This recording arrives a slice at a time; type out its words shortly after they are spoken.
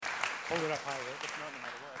Hold it up high, right? No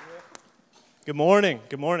matter what. Good morning.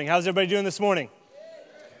 Good morning. How's everybody doing this morning?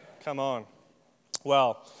 Come on.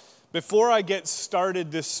 Well, before I get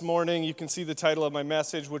started this morning, you can see the title of my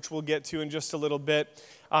message, which we'll get to in just a little bit.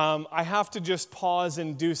 I have to just pause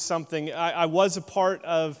and do something. I was a part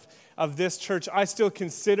of this church. I still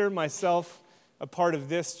consider myself a part of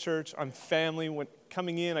this church. I'm family. When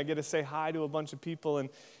coming in, I get to say hi to a bunch of people.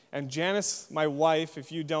 And Janice, my wife,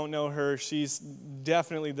 if you don't know her, she's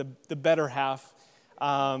definitely the better half.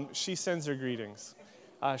 She sends her greetings.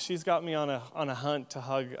 She's got me on a hunt to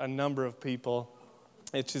hug a number of people.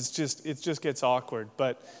 It just gets awkward.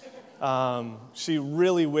 But she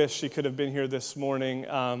really wished she could have been here this morning.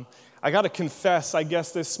 I got to confess, I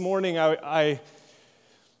guess this morning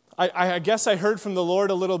I guess I heard from the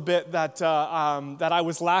Lord a little bit that I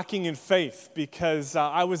was lacking in faith because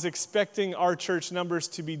I was expecting our church numbers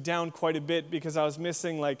to be down quite a bit because I was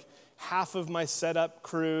missing like half of my setup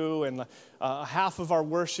crew and half of our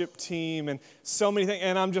worship team and so many things.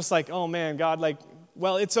 And I'm just like, oh man, God, like,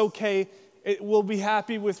 well, it's okay. We'll be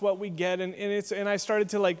happy with what we get. And I started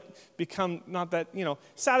to like become not that,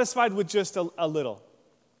 satisfied with just a little.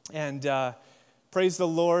 And praise the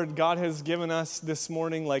Lord, God has given us this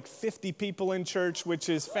morning like 50 people in church, which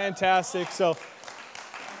is fantastic. So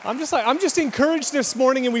I'm just encouraged this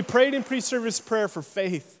morning, and we prayed in pre-service prayer for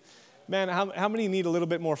faith. Man, how many need a little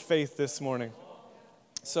bit more faith this morning?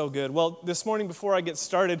 So good. Well, this morning before I get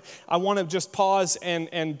started, I want to just pause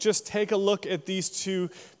and just take a look at these two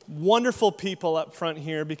wonderful people up front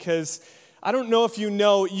here, because I don't know if you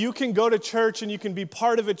know, you can go to church and you can be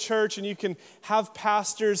part of a church and you can have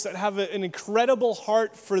pastors that have an incredible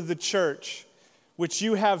heart for the church, which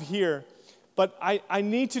you have here. But I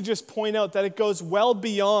need to just point out that it goes well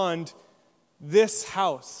beyond this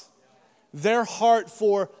house. Their heart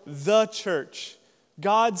for the church,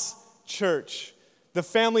 God's church, the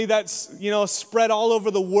family that's, spread all over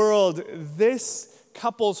the world. This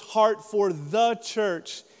couple's heart for the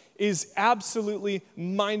church is absolutely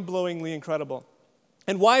mind-blowingly incredible.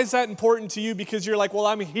 And why is that important to you? Because you're like, well,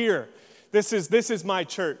 I'm here. This is my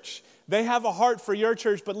church. They have a heart for your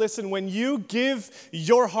church, but listen, when you give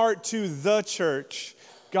your heart to the church,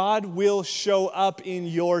 God will show up in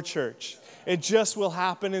your church. It just will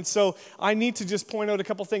happen. And so I need to just point out a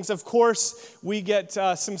couple things. Of course, we get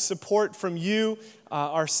some support from you,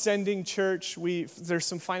 our sending church. There's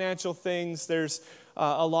some financial things. There's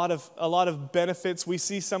a lot of benefits. We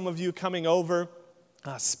see some of you coming over,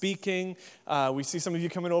 speaking. We see some of you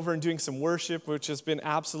coming over and doing some worship, which has been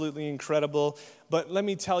absolutely incredible. But let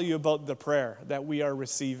me tell you about the prayer that we are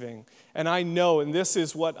receiving. And I know, and this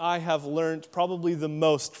is what I have learned probably the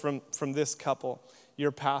most from this couple,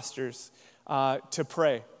 your pastors, to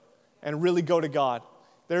pray and really go to God.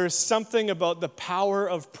 There is something about the power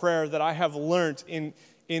of prayer that I have learned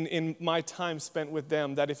in my time spent with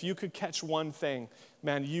them, that if you could catch one thing,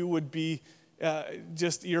 man, you would be,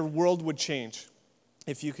 your world would change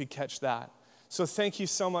if you could catch that. So thank you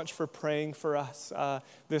so much for praying for us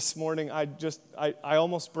this morning. I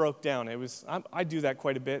almost broke down. I do that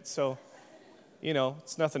quite a bit, so,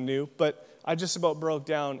 it's nothing new. But I just about broke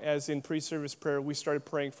down as in pre-service prayer, we started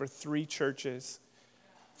praying for 3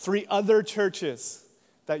 other churches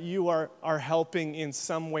that you are helping in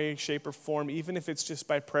some way, shape, or form, even if it's just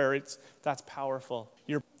by prayer. That's powerful.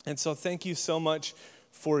 And so thank you so much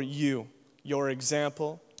for you, your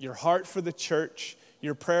example, your heart for the church,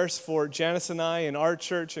 your prayers for Janice and I and our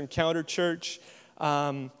church, Encounter Church.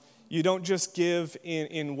 You don't just give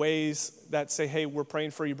in ways that say, hey, we're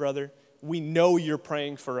praying for you, brother. We know you're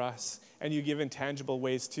praying for us, and you give in tangible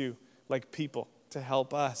ways too, like people to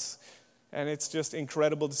help us. And it's just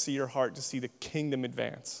incredible to see your heart, to see the kingdom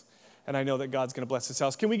advance. And I know that God's going to bless this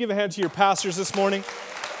house. Can we give a hand to your pastors this morning?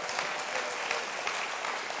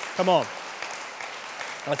 Come on.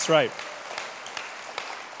 That's right.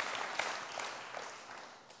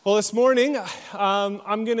 Well, this morning,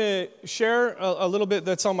 I'm going to share a little bit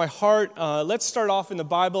that's on my heart. Let's start off in the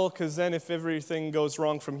Bible, because then if everything goes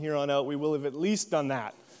wrong from here on out, we will have at least done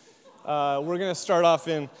that. We're going to start off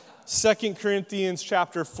in 2 Corinthians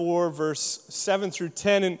chapter 4, verse 7 through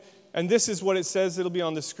 10. And this is what it says. It'll be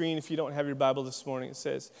on the screen if you don't have your Bible this morning. It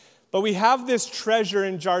says, "But we have this treasure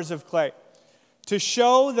in jars of clay, to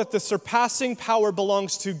show that the surpassing power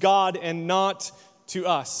belongs to God and not to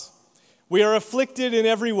us. We are afflicted in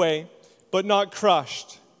every way, but not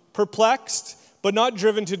crushed, perplexed, but not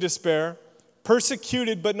driven to despair,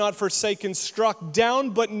 persecuted, but not forsaken, struck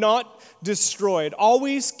down, but not destroyed,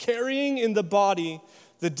 always carrying in the body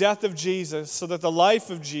the death of Jesus, so that the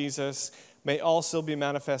life of Jesus may also be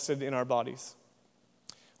manifested in our bodies."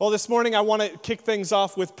 Well, this morning I want to kick things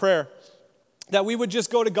off with prayer. that we would just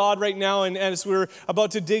go to God right now, and as we're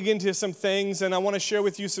about to dig into some things, and I want to share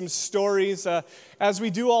with you some stories, as we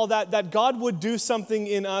do all that, that God would do something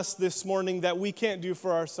in us this morning that we can't do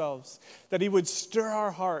for ourselves, that He would stir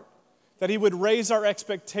our heart, that He would raise our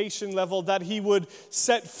expectation level, that He would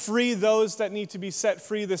set free those that need to be set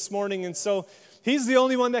free this morning. And so He's the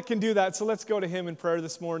only one that can do that. So let's go to Him in prayer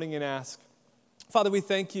this morning and ask. Father, we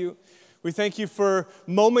thank You. We thank You for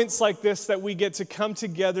moments like this that we get to come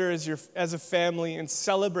together as a family and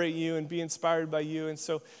celebrate You and be inspired by You. And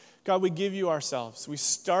so, God, we give You ourselves. We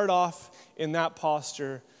start off in that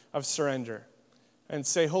posture of surrender and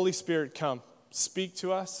say, Holy Spirit, come, speak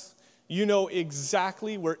to us. You know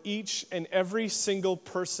exactly where each and every single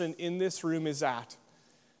person in this room is at.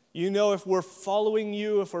 You know if we're following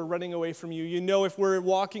You, if we're running away from You. You know if we're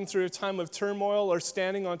walking through a time of turmoil or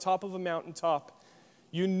standing on top of a mountaintop.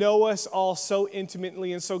 You know us all so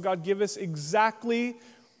intimately, and so God, give us exactly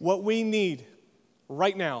what we need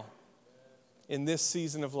right now in this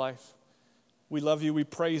season of life. We love You, we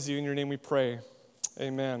praise You, in Your name we pray.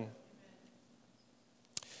 Amen.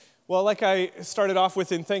 Well, like I started off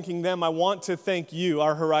with in thanking them, I want to thank you,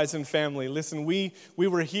 our Horizon family. Listen, we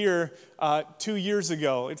were here 2 years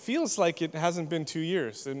ago. It feels like it hasn't been 2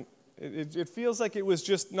 years, and it feels like it was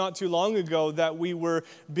just not too long ago that we were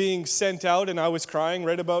being sent out, and I was crying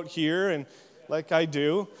right about here, and like I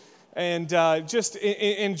do, and just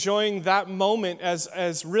enjoying that moment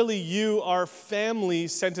as really you, our family,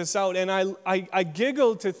 sent us out. And I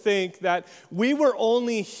giggle to think that we were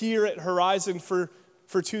only here at Horizon for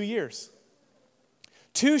 2 years.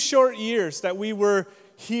 2 short years that we were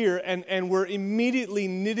here and were immediately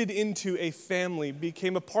knitted into a family,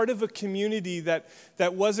 became a part of a community that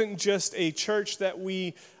wasn't just a church that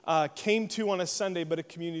we came to on a Sunday, but a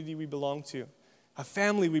community we belong to, a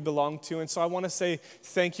family we belong to. And so I want to say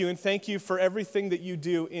thank you, and thank you for everything that you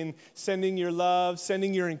do in sending your love,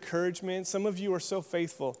 sending your encouragement. Some of you are so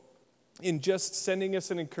faithful in just sending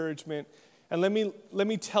us an encouragement. And let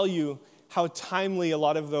me tell you how timely a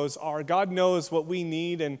lot of those are. God knows what we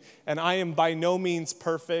need, and I am by no means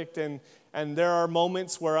perfect, and there are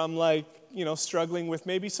moments where I'm like, struggling with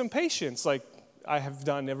maybe some patience, like I have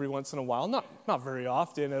done every once in a while, not very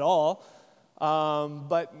often at all,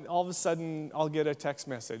 but all of a sudden I'll get a text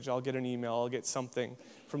message, I'll get an email, I'll get something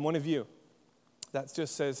from one of you that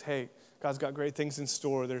just says, hey, God's got great things in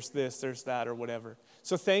store, there's this, there's that, or whatever.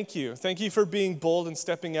 So thank you. Thank you for being bold and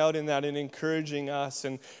stepping out in that and encouraging us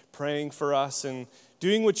and praying for us and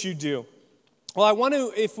doing what you do. Well, I want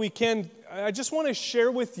to, if we can, I just want to share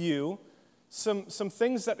with you some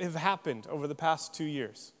things that have happened over the past 2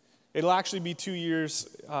 years. It'll actually be 2 years,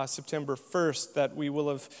 September 1st, that we will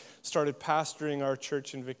have started pastoring our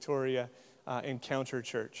church in Victoria, Encounter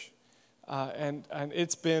Church. And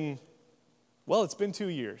it's been 2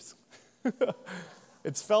 years.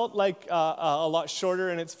 It's felt like a lot shorter,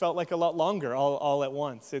 and it's felt like a lot longer all at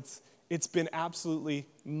once. It's been absolutely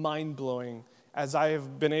mind-blowing as I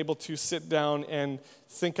have been able to sit down and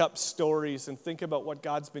think up stories and think about what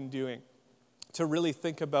God's been doing, to really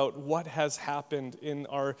think about what has happened in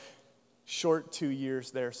our short 2 years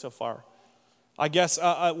there so far. I guess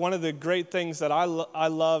one of the great things that I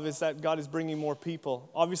love is that God is bringing more people.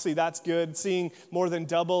 Obviously, that's good. Seeing more than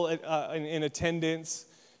double in attendance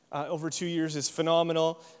over 2 years is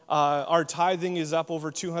phenomenal. Our tithing is up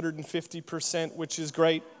over 250%, which is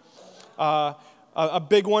great. A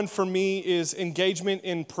big one for me is engagement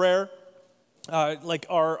in prayer. Like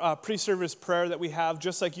our pre-service prayer that we have,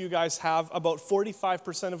 just like you guys have, about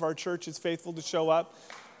 45% of our church is faithful to show up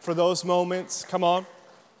for those moments. Come on.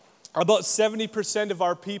 About 70% of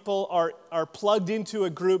our people are plugged into a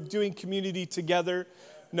group doing community together,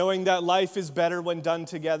 knowing that life is better when done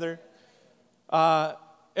together.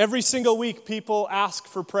 Every single week, people ask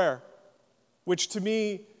for prayer, which to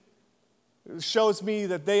me shows me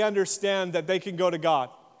that they understand that they can go to God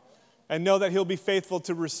and know that He'll be faithful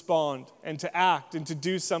to respond and to act and to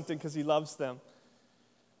do something because He loves them.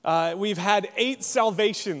 We've had 8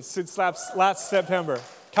 salvations since last September.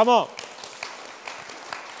 Come on.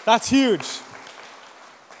 That's huge.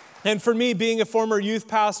 And for me, being a former youth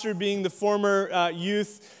pastor, being the former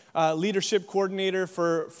youth leadership coordinator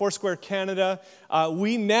for Foursquare Canada,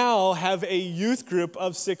 we now have a youth group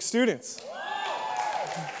of 6 students.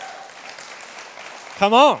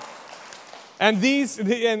 Come on. And these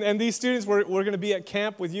students, we're going to be at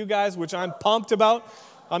camp with you guys, which I'm pumped about.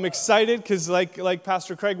 I'm excited because like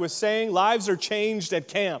Pastor Craig was saying, lives are changed at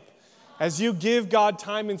camp. As you give God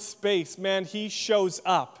time and space, man, He shows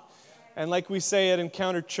up. And like we say at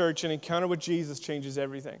Encounter Church, an encounter with Jesus changes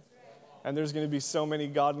everything. And there's going to be so many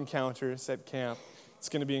God encounters at camp. It's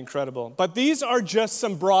going to be incredible. But these are just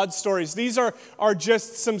some broad stories. These are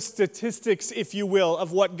just some statistics, if you will,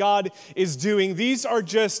 of what God is doing. These are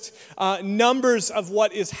just numbers of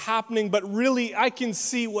what is happening, but really I can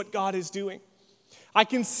see what God is doing. I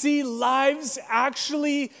can see lives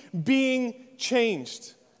actually being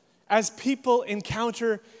changed as people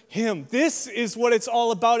encounter Him. This is what it's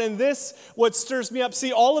all about, and this what stirs me up.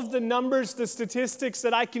 See, all of the numbers, the statistics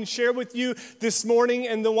that I can share with you this morning,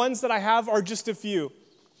 and the ones that I have are just a few.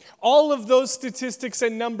 All of those statistics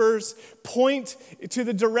and numbers point to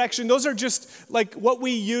the direction. Those are just like what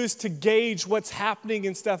we use to gauge what's happening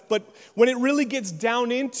and stuff. But when it really gets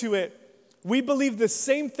down into it, we believe the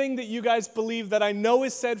same thing that you guys believe, that I know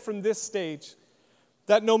is said from this stage.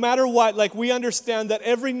 That no matter what, like we understand that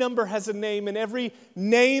every number has a name, and every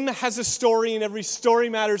name has a story, and every story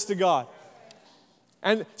matters to God.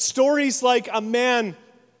 And stories like a man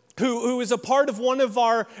who is a part of one of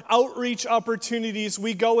our outreach opportunities.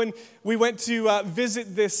 We went to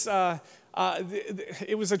visit this,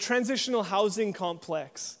 it was a transitional housing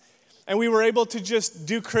complex. And we were able to just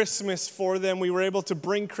do Christmas for them. We were able to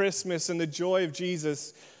bring Christmas and the joy of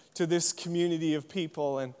Jesus to this community of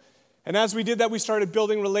people. And as we did that, we started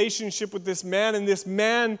building relationship with this man. And this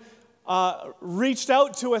man reached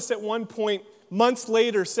out to us at one point, months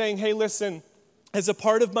later, saying, hey, listen, as a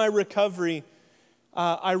part of my recovery,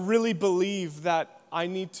 I really believe that I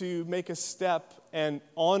need to make a step and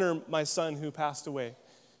honor my son who passed away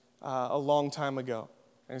a long time ago.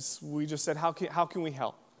 And we just said, how can we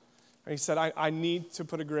help? And he said, I need to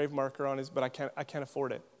put a grave marker on his, but I can't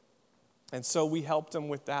afford it. And so we helped him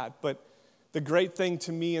with that. But the great thing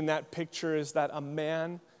to me in that picture is that a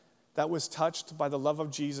man that was touched by the love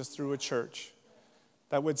of Jesus through a church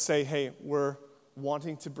that would say, hey, we're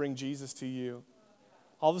wanting to bring Jesus to you.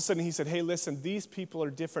 All of a sudden he said, hey, listen, these people are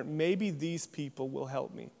different. Maybe these people will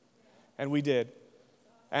help me. And we did.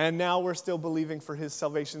 And now we're still believing for his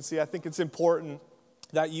salvation. See, I think it's important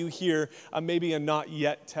that you hear maybe a not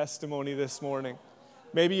yet testimony this morning.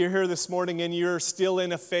 Maybe you're here this morning and you're still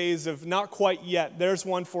in a phase of not quite yet. There's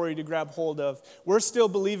one for you to grab hold of. We're still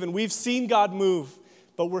believing. We've seen God move,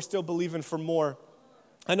 but we're still believing for more.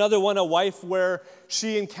 Another one, a wife where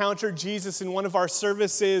she encountered Jesus in one of our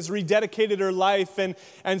services, rededicated her life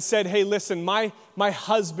and said, hey, listen, my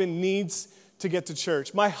husband needs to get to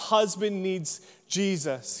church. My husband needs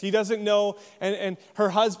Jesus. He doesn't know, and her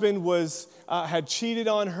husband had cheated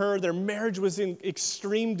on her. Their marriage was in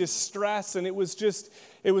extreme distress, and it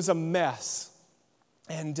was a mess.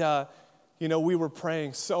 And, we were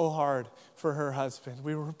praying so hard for her husband.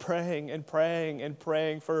 We were praying and praying and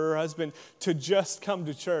praying for her husband to just come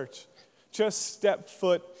to church, just step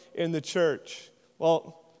foot in the church.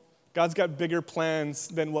 Well, God's got bigger plans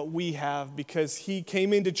than what we have, because he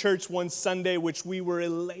came into church one Sunday, which we were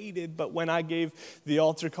elated, but when I gave the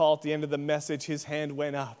altar call at the end of the message, his hand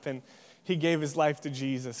went up and he gave his life to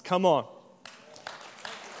Jesus. Come on.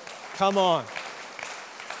 Come on.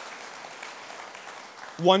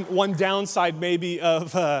 One downside maybe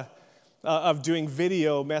of doing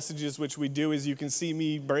video messages, which we do, is you can see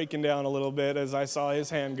me breaking down a little bit as I saw his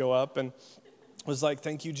hand go up and was like,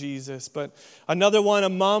 thank you, Jesus. But another one, a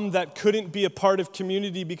mom that couldn't be a part of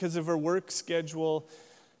community because of her work schedule.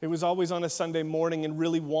 It was always on a Sunday morning and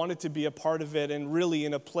really wanted to be a part of it, and really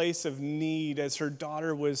in a place of need as her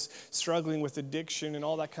daughter was struggling with addiction and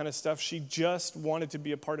all that kind of stuff. She just wanted to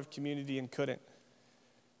be a part of community and couldn't.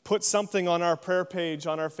 Put something on our prayer page,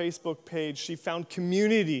 on our Facebook page. She found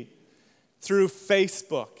community through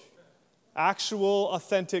Facebook. Actual,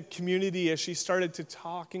 authentic community as she started to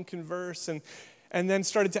talk and converse and then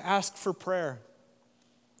started to ask for prayer.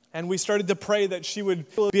 And we started to pray that she would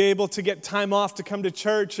be able to get time off to come to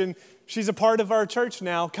church. And she's a part of our church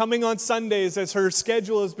now, coming on Sundays as her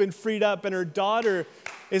schedule has been freed up. And her daughter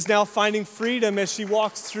is now finding freedom as she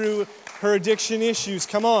walks through her addiction issues.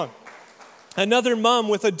 Come on. Another mom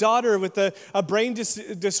with a daughter with a brain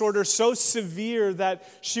disorder so severe that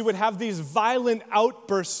she would have these violent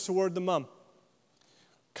outbursts toward the mom.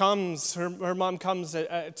 Her mom comes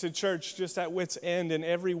to church just at wit's end, and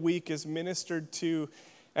every week is ministered to,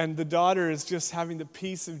 and the daughter is just having the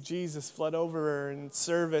peace of Jesus flood over her in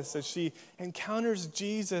service as she encounters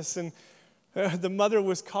Jesus. And the mother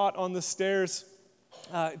was caught on the stairs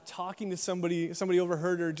talking to somebody. Somebody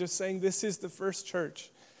overheard her just saying, this is the first church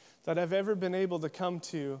that I've ever been able to come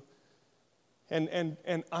to, and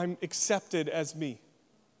I'm accepted as me.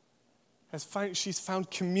 She's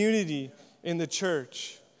found community in the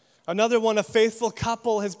church. Another one, a faithful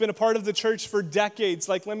couple, has been a part of the church for decades.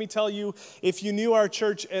 Like, let me tell you, if you knew our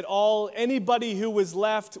church at all, anybody who was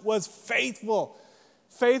left was faithful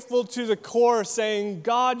faithful to the core, saying,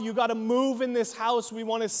 God, you got to move in this house. We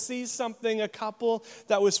want to see something. A couple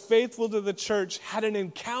that was faithful to the church had an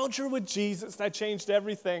encounter with Jesus that changed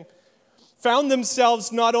everything. Found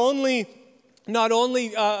themselves not only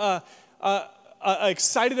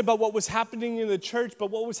excited about what was happening in the church, but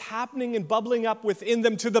what was happening and bubbling up within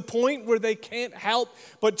them, to the point where they can't help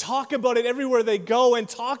but talk about it everywhere they go, and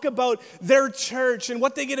talk about their church and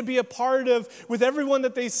what they get to be a part of with everyone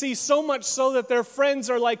that they see, so much so that their friends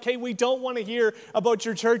are like, hey, we don't want to hear about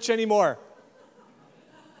your church anymore.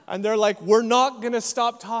 And they're like, we're not going to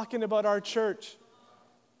stop talking about our church.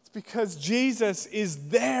 It's because Jesus is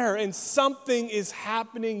there and something is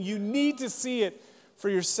happening. You need to see it for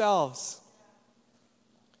yourselves.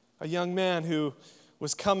 A young man who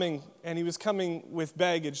was coming, and he was coming with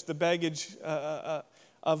baggage, the baggage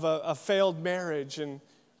of a failed marriage, and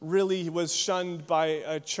really was shunned by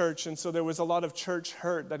a church, and so there was a lot of church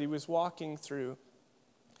hurt that he was walking through.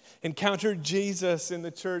 Encountered Jesus in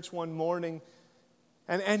the church one morning,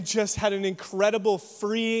 and just had an incredible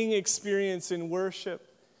freeing experience in worship.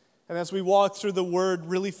 And as we walked through the Word,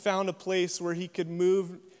 really found a place where he could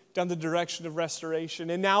move down the direction of restoration,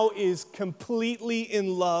 and now is completely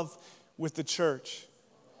in love with the church.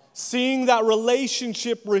 Seeing that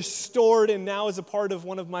relationship restored, and now is a part of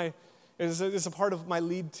is a part of my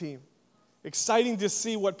lead team. Exciting to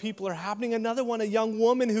see what people are happening. Another one, a young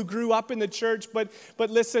woman who grew up in the church, but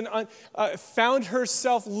listen, found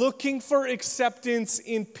herself looking for acceptance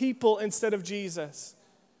in people instead of Jesus.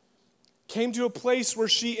 Came to a place where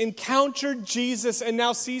she encountered Jesus and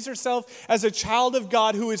now sees herself as a child of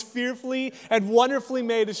God who is fearfully and wonderfully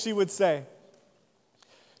made, as she would say.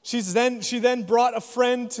 She then brought a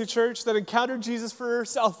friend to church that encountered Jesus for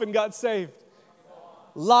herself and got saved.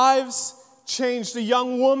 Lives changed. A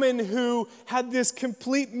young woman who had this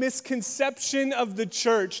complete misconception of the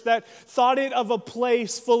church, that thought it of a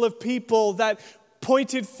place full of people that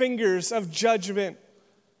pointed fingers of judgment.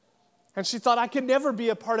 And she thought, I could never be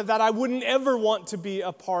a part of that. I wouldn't ever want to be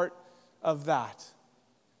a part of that.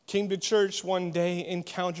 Came to church one day,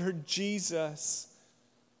 encountered Jesus,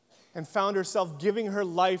 and found herself giving her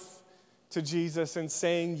life to Jesus and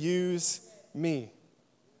saying, use me.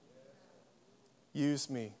 Use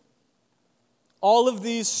me. All of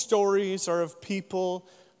these stories are of people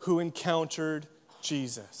who encountered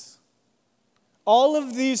Jesus. All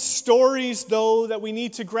of these stories, though, that we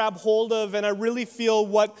need to grab hold of, and I really feel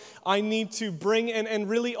what I need to bring, and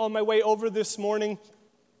really on my way over this morning,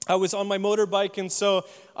 I was on my motorbike, and so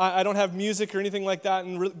I don't have music or anything like that,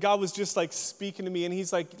 and God was just like speaking to me, and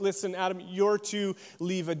he's like, listen, Adam, you're to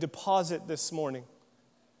leave a deposit this morning.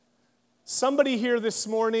 Somebody here this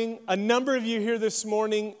morning, a number of you here this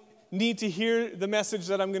morning, need to hear the message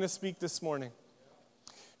that I'm going to speak this morning.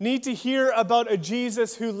 Need to hear about a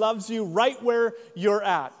Jesus who loves you right where you're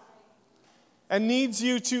at. And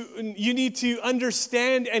you need to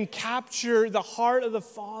understand and capture the heart of the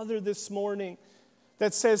Father this morning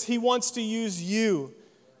that says he wants to use you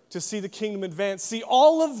to see the kingdom advance. See,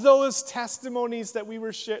 all of those testimonies that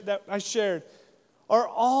that I shared are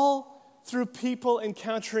all through people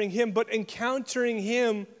encountering him, but encountering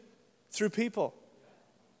him through people,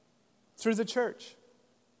 through the church.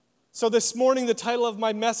 So this morning, the title of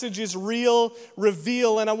my message is Real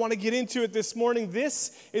Reveal, and I want to get into it this morning.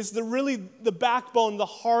 This is really the backbone, the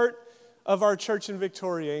heart of our church in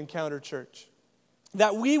Victoria, Encounter Church.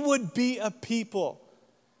 That we would be a people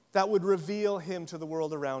that would reveal him to the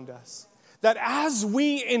world around us. That as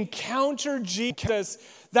we encounter Jesus,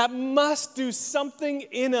 that must do something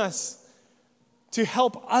in us to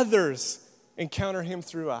help others encounter him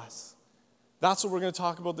through us. That's what we're going to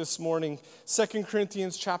talk about this morning. 2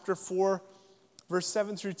 Corinthians chapter 4, verse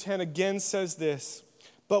 7 through 10 again says this,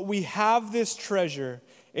 but we have this treasure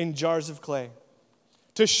in jars of clay,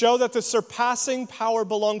 to show that the surpassing power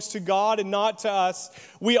belongs to God and not to us.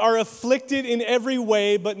 We are afflicted in every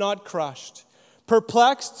way, but not crushed,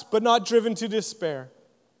 perplexed, but not driven to despair,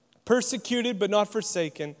 persecuted, but not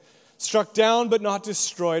forsaken, struck down, but not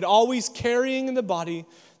destroyed, always carrying in the body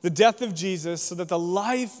the death of Jesus, so that the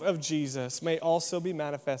life of Jesus may also be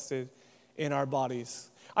manifested in our bodies.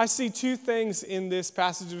 I see two things in this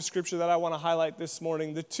passage of Scripture that I want to highlight this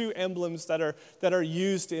morning, the two emblems that are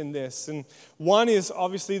used in this. And one is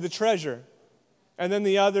obviously the treasure, and then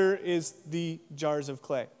the other is the jars of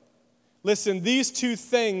clay. Listen, these two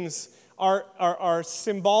things are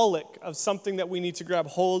symbolic of something that we need to grab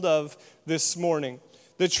hold of this morning.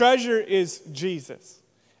 The treasure is Jesus.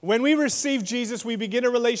 When we receive Jesus, we begin a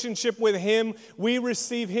relationship with him. We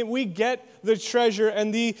receive him. We get the treasure,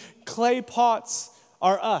 and the clay pots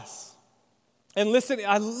are us. And listen,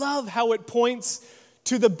 I love how it points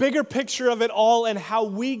to the bigger picture of it all and how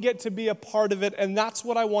we get to be a part of it. And that's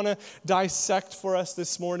what I want to dissect for us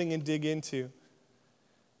this morning and dig into.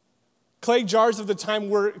 Clay jars of the time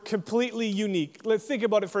were completely unique. Let's think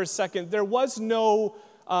about it for a second. There was no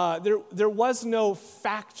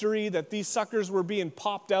factory that these suckers were being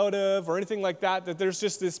popped out of or anything like that, that there's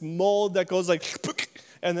just this mold that goes like,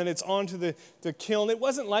 and then it's onto the kiln. It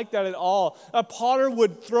wasn't like that at all. A potter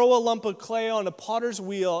would throw a lump of clay on a potter's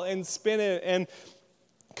wheel and spin it and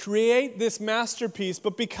create this masterpiece.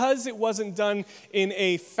 But because it wasn't done in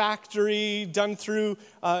a factory, done through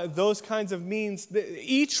those kinds of means,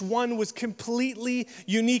 each one was completely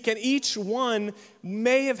unique, and each one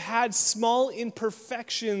may have had small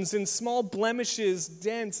imperfections and small blemishes,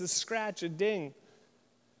 dents, a scratch, a ding.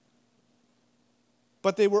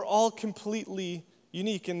 But they were all completely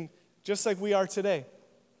unique, and just like we are today.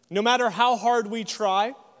 No matter how hard we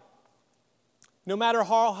try, no matter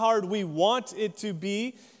how hard we want it to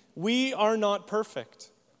be, we are not perfect.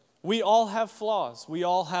 We all have flaws. We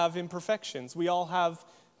all have imperfections. We all have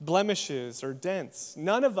blemishes or dents.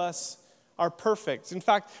 None of us are perfect. In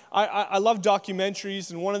fact, I love documentaries,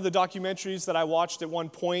 and one of the documentaries that I watched at one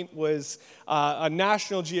point was a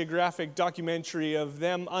National Geographic documentary of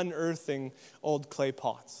them unearthing old clay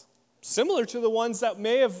pots, similar to the ones that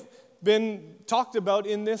may have been talked about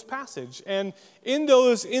in this passage. And in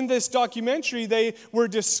this documentary, they were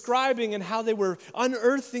describing and how they were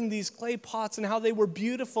unearthing these clay pots and how they were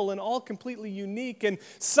beautiful and all completely unique. And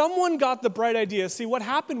someone got the bright idea. See, what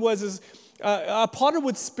happened was a potter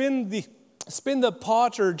would spin the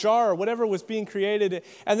pot or jar or whatever was being created,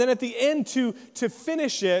 and then at the end to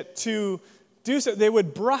finish it, to do so, they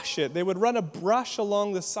would brush it. They would run a brush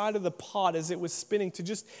along the side of the pot as it was spinning to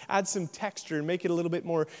just add some texture and make it a little bit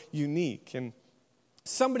more unique. And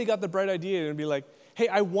somebody got the bright idea and be like, hey,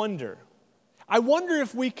 I wonder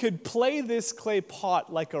if we could play this clay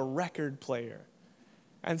pot like a record player.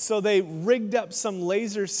 And so they rigged up some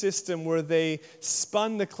laser system where they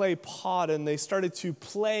spun the clay pot and they started to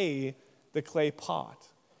play the clay pot.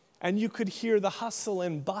 And you could hear the hustle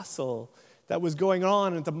and bustle that was going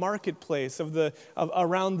on at the marketplace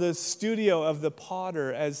around the studio of the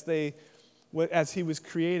potter as he was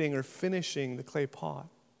creating or finishing the clay pot.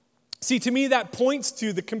 See, to me, that points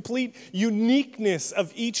to the complete uniqueness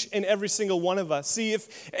of each and every single one of us. See,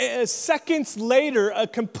 if seconds later, a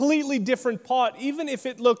completely different pot, even if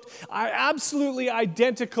it looked absolutely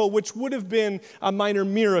identical, which would have been a minor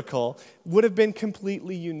miracle, would have been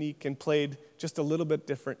completely unique and played just a little bit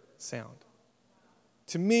different sound.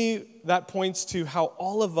 To me, that points to how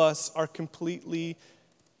all of us are completely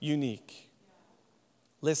unique.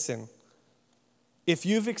 Listen, if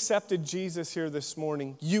you've accepted Jesus here this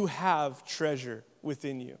morning, you have treasure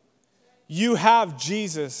within you. You have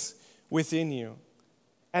Jesus within you.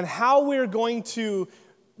 And how we're going to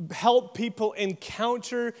help people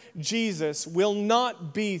encounter Jesus will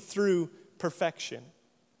not be through perfection.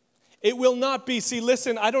 It will not be. See,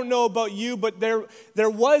 listen, I don't know about you, but there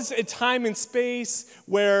was a time and space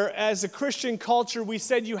where, as a Christian culture, we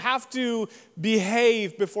said you have to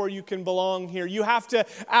behave before you can belong here. You have to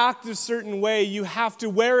act a certain way. You have to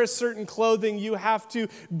wear a certain clothing. You have to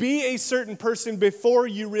be a certain person before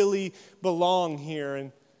you really belong here.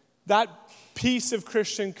 And that piece of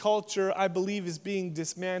Christian culture, I believe, is being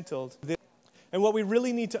dismantled. And what we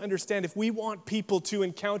really need to understand, if we want people to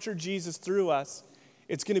encounter Jesus through us,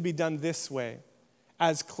 it's going to be done this way,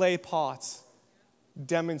 as clay pots,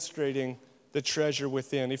 demonstrating the treasure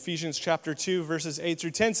within. Ephesians chapter 2, verses 8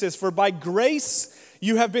 through 10 says, "For by grace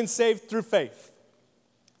you have been saved through faith.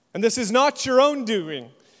 And this is not your own doing.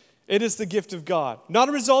 It is the gift of God, not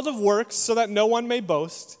a result of works, so that no one may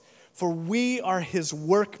boast. For we are his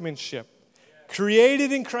workmanship,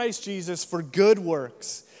 created in Christ Jesus for good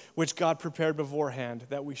works, which God prepared beforehand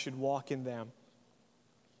that we should walk in them."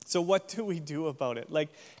 So what do we do about it? Like,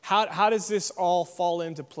 how does this all fall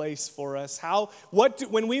into place for us?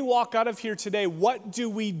 When we walk out of here today, what do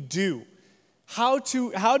we do? How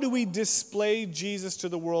do we display Jesus to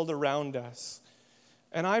the world around us?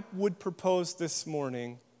 And I would propose this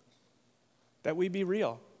morning that we be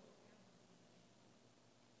real.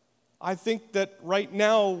 I think that right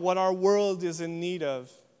now what our world is in need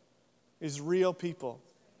of is real people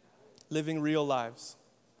living real lives.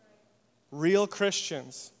 Real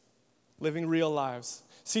Christians living real lives.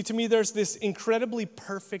 See, to me, there's this incredibly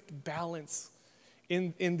perfect balance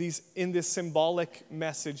in this symbolic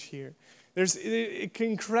message here. There's an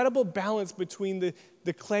incredible balance between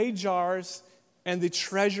the clay jars and the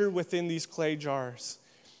treasure within these clay jars.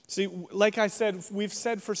 See, like I said, we've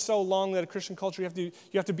said for so long that a Christian culture, you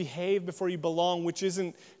have to behave before you belong, which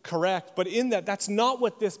isn't correct. But in that's not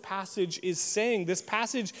what this passage is saying. This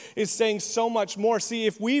passage is saying so much more. See,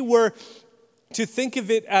 if we were to think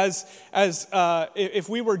of it as if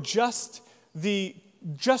we were just the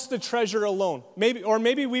treasure alone.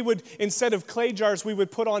 Maybe we would, instead of clay jars, we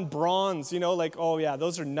would put on bronze, like, oh yeah,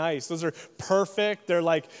 those are nice. Those are perfect. They're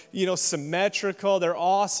like, symmetrical. They're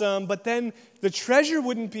awesome. But then the treasure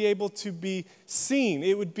wouldn't be able to be seen.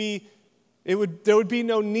 There would be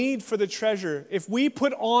no need for the treasure. If we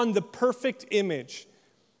put on the perfect image,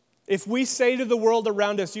 if we say to the world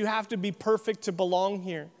around us, you have to be perfect to belong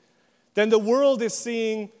here, then the world is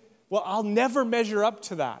seeing, well, I'll never measure up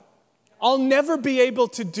to that. I'll never be able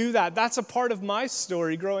to do that. That's a part of my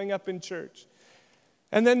story growing up in church.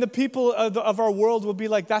 And then the people of our world will be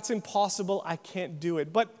like, that's impossible, I can't do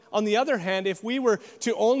it. But on the other hand, if we were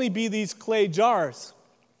to only be these clay jars,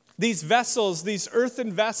 these vessels, these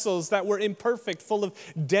earthen vessels that were imperfect, full of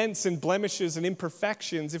dents and blemishes and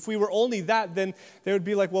imperfections, if we were only that, then they would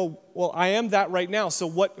be like, well, I am that right now, so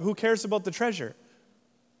who cares about the treasure?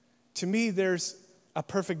 To me, there's a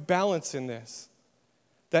perfect balance in this.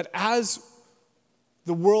 That as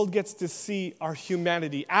the world gets to see our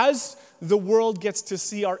humanity, as the world gets to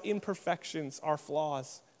see our imperfections, our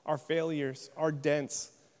flaws, our failures, our dents,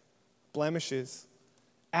 blemishes,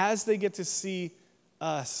 as they get to see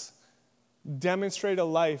us demonstrate a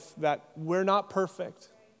life that we're not perfect,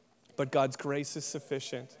 but God's grace is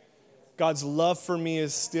sufficient. God's love for me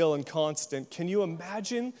is still and constant. Can you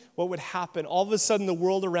imagine what would happen? All of a sudden, the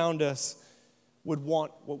world around us would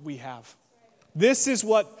want what we have. This is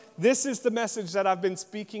the message that I've been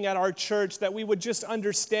speaking at our church, that we would just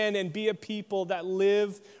understand and be a people that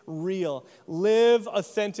live real, live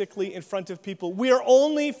authentically in front of people. We are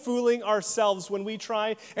only fooling ourselves when we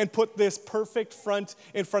try and put this perfect front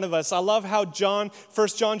in front of us. I love how 1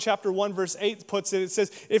 John chapter 1 verse 8 puts it. It says,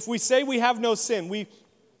 if we say we have no sin, we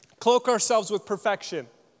cloak ourselves with perfection.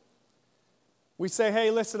 We say,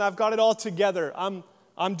 hey, listen, I've got it all together.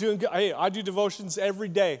 I'm doing good. Hey, I do devotions every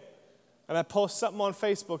day. And I post something on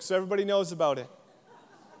Facebook so everybody knows about it.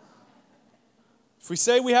 If we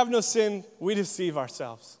say we have no sin, we deceive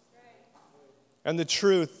ourselves. And the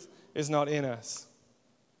truth is not in us.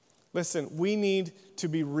 Listen, we need to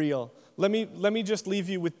be real. Let me just leave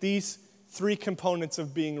you with these 3 components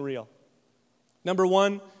of being real. Number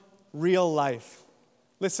 1, real life.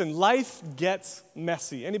 Listen, life gets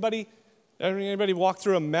messy. Anybody walk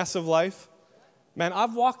through a mess of life? Man,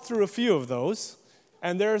 I've walked through a few of those.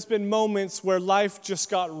 And there's been moments where life just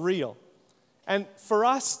got real. And for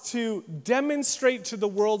us to demonstrate to the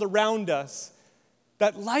world around us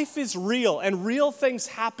that life is real and real things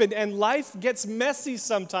happen and life gets messy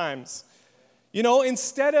sometimes.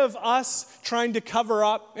 Instead of us trying to cover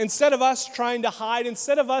up, instead of us trying to hide,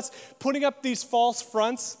 instead of us putting up these false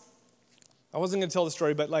fronts, I wasn't going to tell the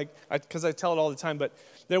story, but because I tell it all the time, but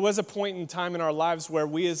there was a point in time in our lives where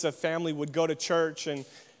we as a family would go to church and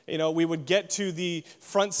we would get to the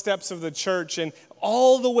front steps of the church, and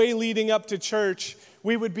all the way leading up to church,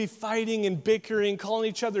 we would be fighting and bickering, calling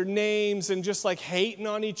each other names, and just like hating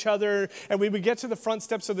on each other. And we would get to the front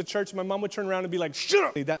steps of the church, and my mom would turn around and be like, shut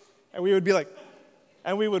up! And we would be like,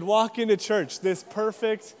 and we would walk into church, this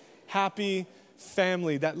perfect, happy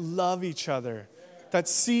family that love each other, that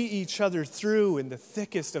see each other through in the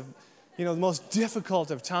thickest of, the most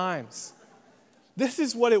difficult of times. This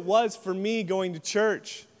is what it was for me going to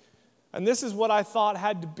church. And this is what I thought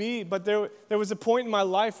had to be. But there was a point in my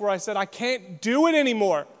life where I said, I can't do it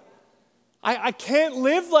anymore. I can't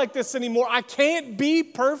live like this anymore. I can't be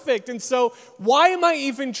perfect. And so why am I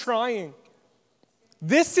even trying?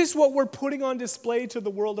 This is what we're putting on display to the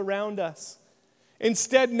world around us.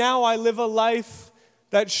 Instead, now I live a life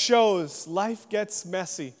that shows life gets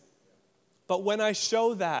messy. But when I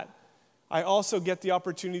show that, I also get the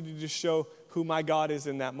opportunity to show who my God is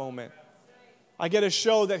in that moment. I get to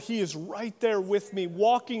show that He is right there with me,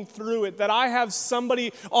 walking through it, that I have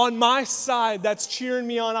somebody on my side that's cheering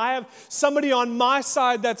me on. I have somebody on my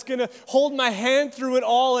side that's going to hold my hand through it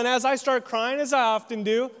all. And as I start crying, as I often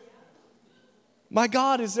do, my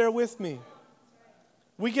God is there with me.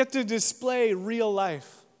 We get to display real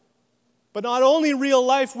life. But not only real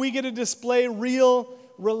life, we get to display real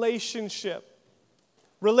relationship.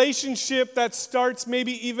 Relationship that starts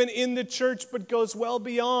maybe even in the church but goes well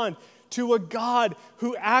beyond, to a God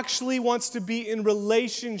who actually wants to be in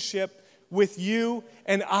relationship with you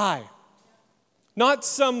and I. Not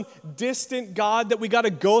some distant God that we got to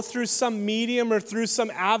go through some medium or through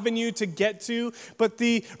some avenue to get to, but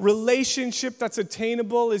the relationship that's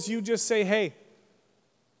attainable is you just say, hey,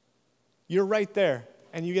 you're right there.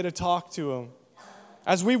 and you get to talk to him.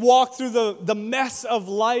 As we walk through the mess of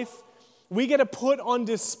life, we get to put on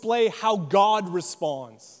display how God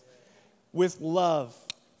responds with love,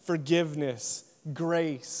 forgiveness,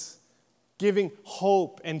 grace, giving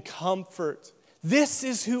hope and comfort. This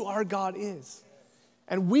is who our God is.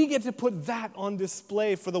 And we get to put that on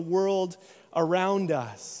display for the world around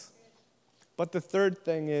us. But the third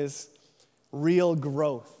thing is real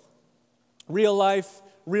growth. Real life,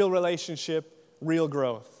 real relationship, real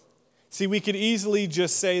growth. See, we could easily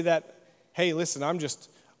just say that, hey, listen,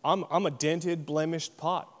 I'm a dented, blemished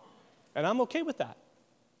pot. And I'm okay with that.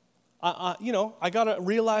 I got to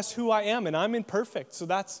realize who I am, and I'm imperfect. So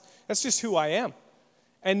that's just who I am.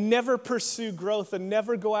 And never pursue growth and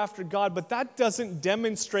never go after God. But that doesn't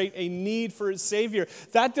demonstrate a need for a Savior.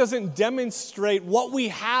 That doesn't demonstrate what we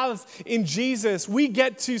have in Jesus. We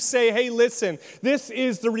get to say, hey, listen, this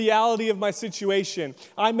is the reality of my situation.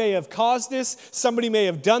 I may have caused this. Somebody may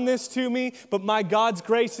have done this to me. But my God's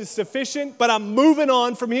grace is sufficient. But I'm moving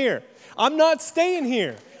on from here. I'm not staying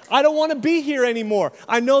here. I don't want to be here anymore.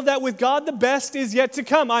 I know that with God, the best is yet to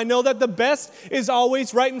come. I know that the best is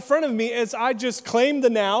always right in front of me as I just claim the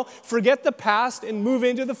now, forget the past, and move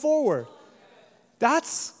into the forward.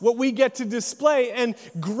 That's what we get to display. And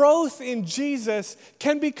growth in Jesus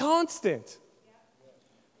can be constant.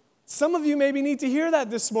 Some of you maybe need to hear that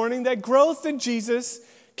this morning, that growth in Jesus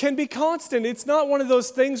can be constant. It's not one of those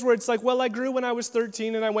things where it's like, well, I grew when I was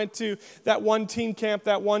 13 and I went to that one teen camp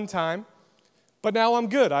that one time. But now I'm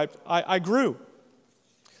good. I grew.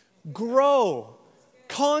 Grow.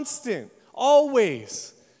 Constant.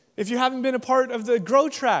 Always. If you haven't been a part of the Grow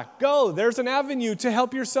Track, go. There's an avenue to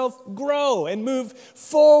help yourself grow and move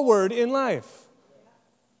forward in life.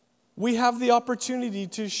 We have the opportunity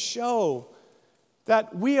to show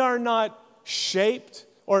that we are not shaped,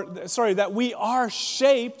 that we are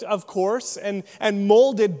shaped, of course, and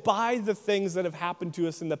molded by the things that have happened to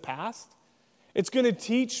us in the past. It's going to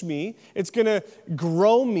teach me. It's going to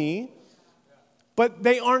grow me. But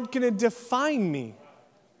they aren't going to define me.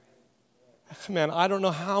 Man, I don't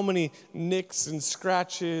know how many nicks and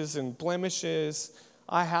scratches and blemishes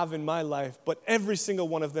I have in my life, but every single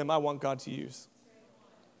one of them I want God to use.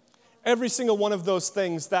 Every single one of those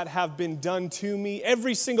things that have been done to me,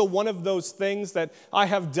 every single one of those things that I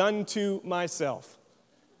have done to myself,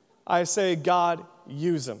 I say, God,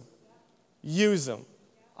 use them. Use them.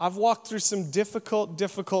 I've walked through some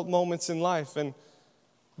difficult moments in life, and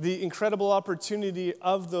the incredible opportunity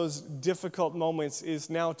of those difficult moments is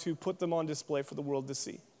now to put them on display for the world to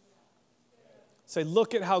see. Say,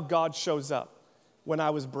 look at how God shows up. When I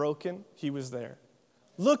was broken, He was there.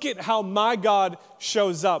 Look at how my God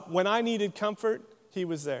shows up. When I needed comfort, He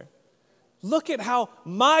was there. Look at how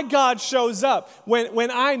my God shows up. When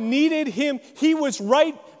I needed Him, He was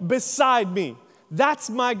right beside me. That's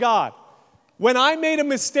my God. When I made a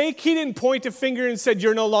mistake, He didn't point a finger and said,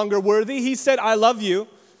 you're no longer worthy. He said, I love you,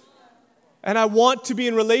 and I want to be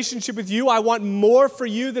in relationship with you. I want more for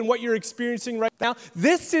you than what you're experiencing right now.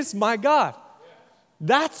 This is my God.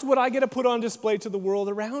 That's what I get to put on display to the world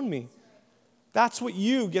around me. That's what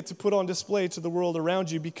you get to put on display to the world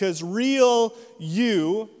around you, because real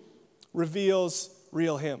you reveals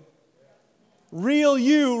real Him. Real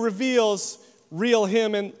you reveals real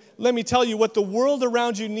Him. And let me tell you, what the world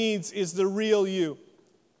around you needs is the real you.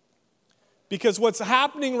 Because what's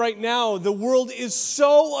happening right now, the world is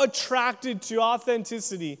so attracted to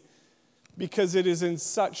authenticity because it is in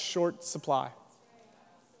such short supply.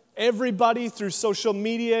 Everybody through social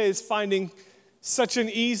media is finding such an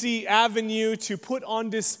easy avenue to put on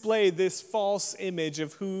display this false image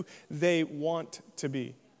of who they want to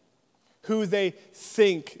be, who they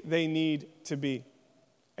think they need to be.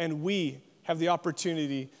 And we have the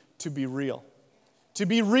opportunity to be real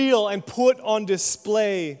and put on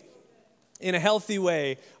display in a healthy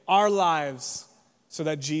way our lives so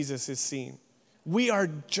that Jesus is seen. We are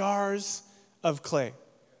jars of clay,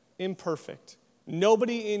 imperfect.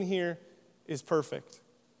 Nobody in here is perfect.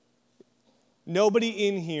 Nobody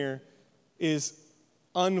in here is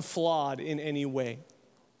unflawed in any way.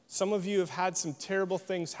 Some of you have had some terrible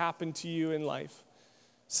things happen to you in life.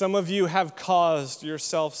 Some of you have caused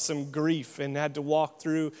yourself some grief and had to walk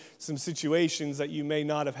through some situations that you may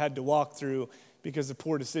not have had to walk through because of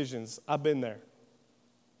poor decisions. I've been there.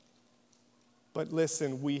 But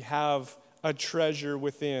listen, we have a treasure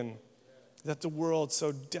within that the world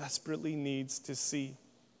so desperately needs to see.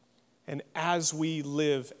 And as we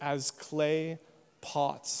live as clay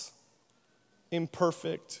pots,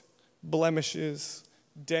 imperfect, blemishes,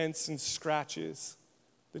 dents and scratches,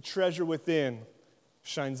 the treasure within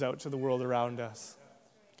shines out to the world around us.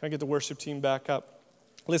 Can I get the worship team back up?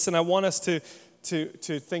 Listen, I want us to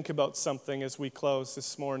to think about something as we close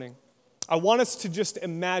this morning. I want us to just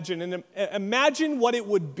imagine what it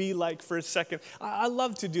would be like for a second. I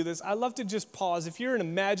love to do this. I love to just pause. If you're an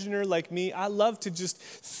imaginer like me, I love to just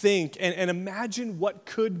think and imagine what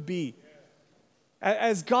could be.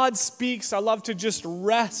 As God speaks, I love to just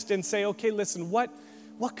rest and say, okay, listen, what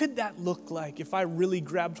could that look like if I really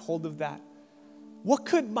grabbed hold of that? What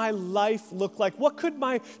could my life look like? What could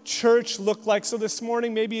my church look like? So this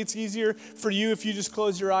morning, maybe it's easier for you if you just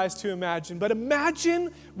close your eyes to imagine. But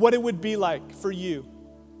imagine what it would be like for you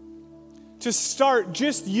to start,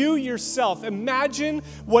 just you yourself. Imagine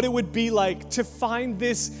what it would be like to find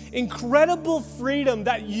this incredible freedom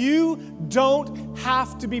that you don't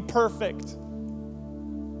have to be perfect.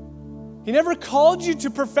 He never called you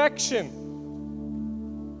to perfection.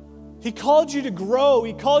 He called you to grow.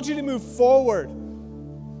 He called you to move forward.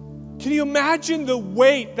 Can you imagine the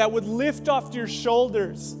weight that would lift off your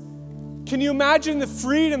shoulders? Can you imagine the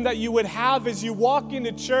freedom that you would have as you walk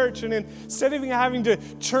into church and instead of having to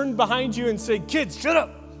turn behind you and say, kids, shut up,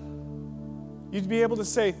 you'd be able to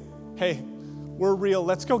say, hey, we're real.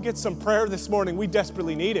 Let's go get some prayer this morning. We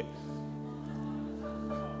desperately need it.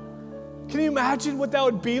 Can you imagine what that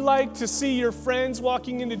would be like to see your friends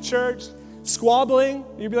walking into church squabbling?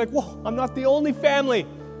 You'd be like, whoa, I'm not the only family.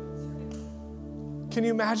 Can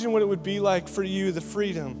you imagine what it would be like for you, the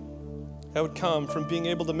freedom that would come from being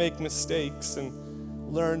able to make mistakes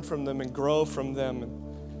and learn from them and grow from them,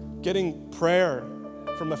 and getting prayer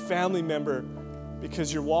from a family member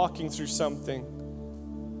because you're walking through something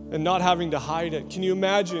and not having to hide it? Can you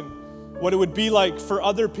imagine what it would be like for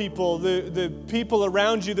other people, the people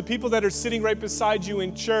around you, the people that are sitting right beside you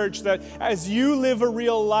in church, that as you live a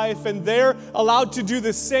real life and they're allowed to do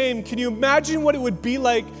the same? Can you imagine what it would be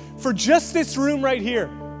like for just this room right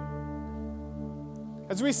here?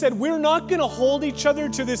 As we said, we're not going to hold each other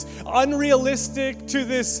to this unrealistic, to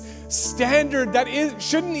this standard that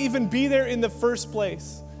shouldn't even be there in the first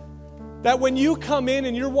place. That when you come in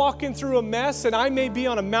and you're walking through a mess and I may be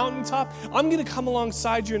on a mountaintop, I'm going to come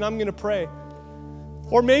alongside you and I'm going to pray.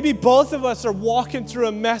 Or maybe both of us are walking through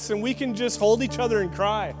a mess and we can just hold each other and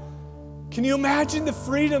cry. Can you imagine the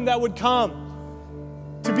freedom that would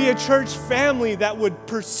come to be a church family that would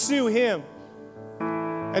pursue Him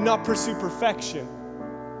and not pursue perfection?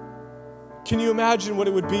 Can you imagine what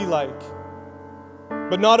it would be like?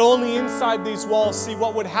 But not only inside these walls, see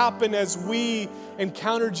what would happen as we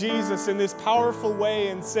encounter Jesus in this powerful way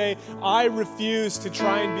and say, I refuse to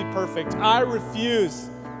try and be perfect. I refuse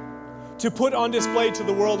to put on display to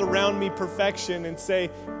the world around me perfection and say,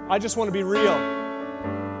 I just want to be real.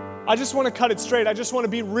 I just want to cut it straight. I just want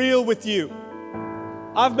to be real with you.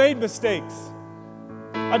 I've made mistakes.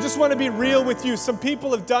 I just want to be real with you. Some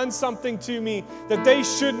people have done something to me that they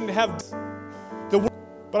shouldn't have.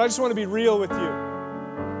 But I just want to be real with you.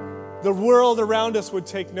 The world around us would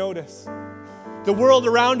take notice. The world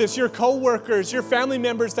around us, your coworkers, your family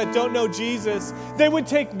members that don't know Jesus, they would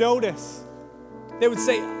take notice. They would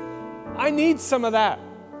say, I need some of that.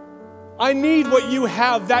 I need what you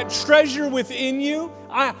have, that treasure within you.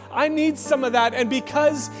 I need some of that. And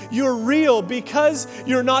because you're real, because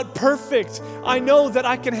you're not perfect, I know that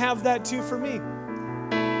I can have that too for me.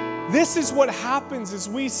 This is what happens as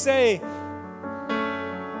we say,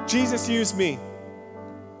 Jesus, use me.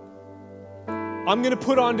 I'm going to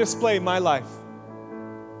put on display my life,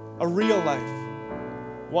 a real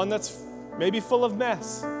life, one that's maybe full of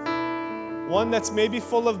mess, one that's maybe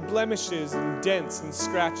full of blemishes and dents and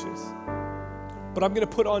scratches. But I'm going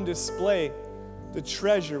to put on display the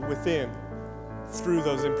treasure within through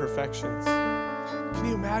those imperfections. Can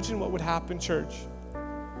you imagine what would happen, church?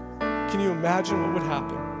 Can you imagine what would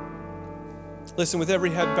happen? Listen, with every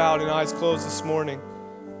head bowed and eyes closed this morning,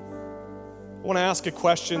 I want to ask a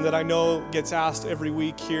question that I know gets asked every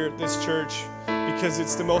week here at this church because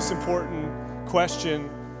it's the most important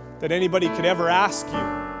question that anybody could ever ask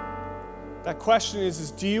you. That question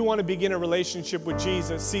is do you want to begin a relationship with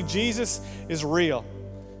Jesus? See, Jesus is real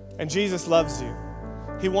and Jesus loves you.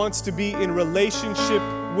 He wants to be in relationship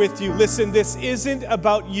with you. Listen, this isn't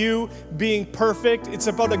about you being perfect. It's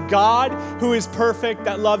about a God who is perfect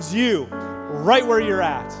that loves you right where you're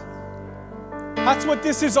at. That's what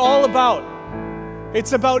this is all about.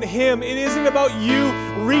 It's about Him. It isn't about you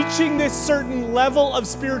reaching this certain level of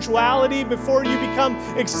spirituality before you become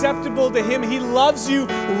acceptable to Him. He loves you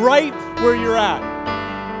right where you're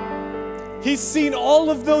at. He's seen all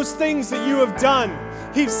of those things that you have done.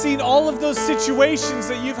 He's seen all of those situations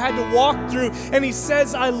that you've had to walk through. And He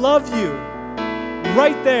says, I love you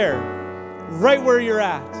right there, right where you're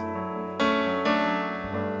at.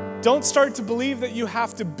 Don't start to believe that you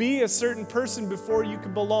have to be a certain person before you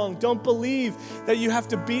can belong. Don't believe that you have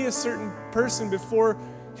to be a certain person before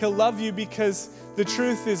He'll love you, because the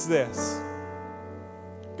truth is this: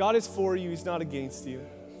 God is for you, He's not against you.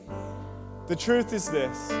 The truth is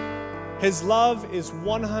this: His love is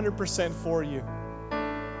 100% for you.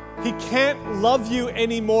 He can't love you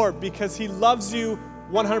anymore because He loves you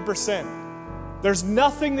 100%. There's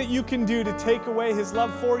nothing that you can do to take away His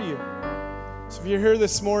love for you. So if you're here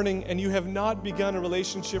this morning and you have not begun a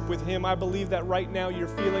relationship with Him, I believe that right now you're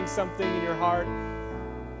feeling something in your heart.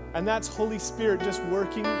 And that's Holy Spirit just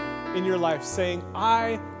working in your life, saying,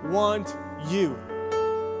 I want you.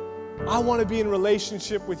 I want to be in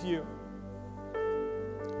relationship with you.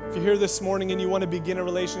 If you're here this morning and you want to begin a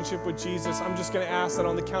relationship with Jesus, I'm just going to ask that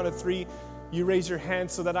on the count of 3, you raise your hand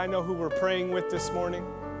so that I know who we're praying with this morning.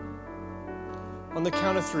 On the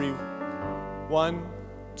count of 3. 1,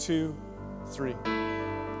 2, 3.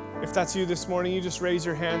 If that's you this morning, you just raise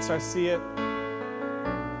your hand so I see it.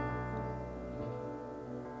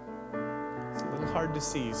 It's a little hard to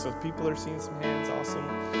see, so if people are seeing some hands, awesome.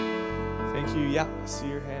 Thank you. Yeah, I see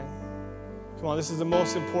your hand. Come on, this is the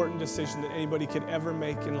most important decision that anybody could ever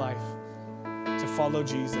make in life, to follow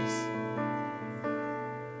Jesus.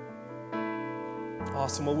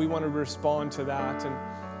 Awesome. Well, we want to respond to that,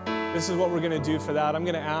 and this is what we're going to do for that. I'm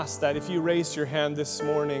going to ask that if you raised your hand this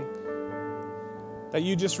morning, that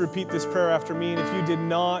you just repeat this prayer after me. And if you did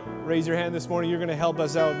not raise your hand this morning, you're going to help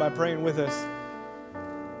us out by praying with us.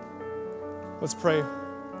 Let's pray.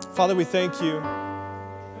 Father, we thank you.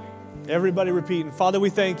 Everybody repeating. Father, we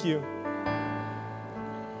thank you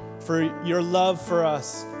for your love for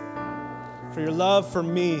us, for your love for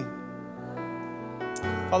me.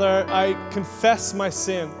 Father, I confess my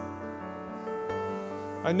sin.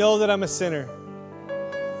 I know that I'm a sinner.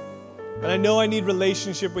 And I know I need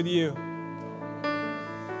relationship with you.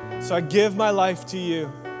 So I give my life to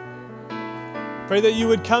you. Pray that you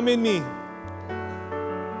would come in me,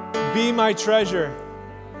 be my treasure,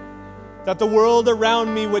 that the world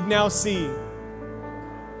around me would now see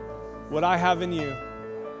what I have in you.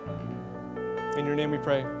 In your name we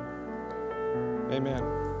pray.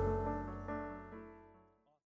 Amen.